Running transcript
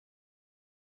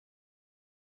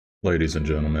Ladies and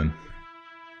gentlemen,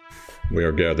 we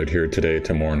are gathered here today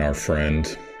to mourn our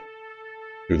friend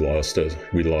who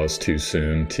we lost too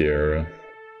soon, Tieria.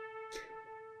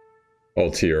 All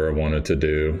Tieria wanted to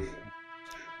do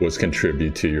was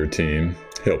contribute to your team,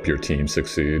 help your team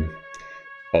succeed.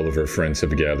 All of her friends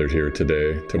have gathered here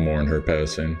today to mourn her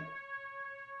passing.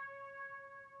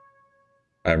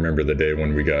 I remember the day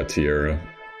when we got Tieria,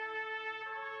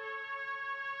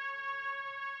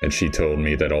 and she told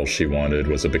me that all she wanted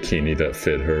was a bikini that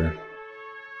fit her.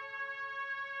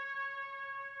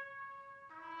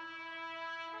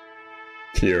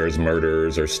 Tieria's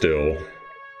murderers are still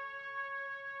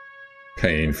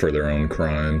paying for their own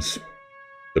crimes,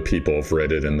 the people of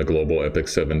Reddit and the global Epic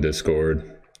 7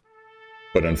 Discord.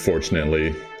 But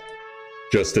unfortunately,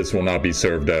 justice will not be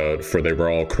served out, for they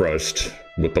were all crushed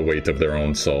with the weight of their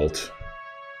own salt.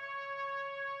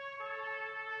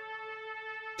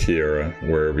 Tieria,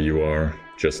 wherever you are,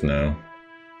 just know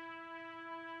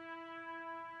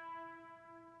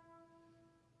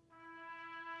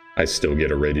I still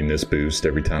get a readiness boost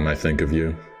every time I think of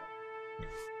you.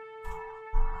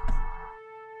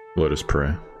 Let us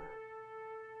pray.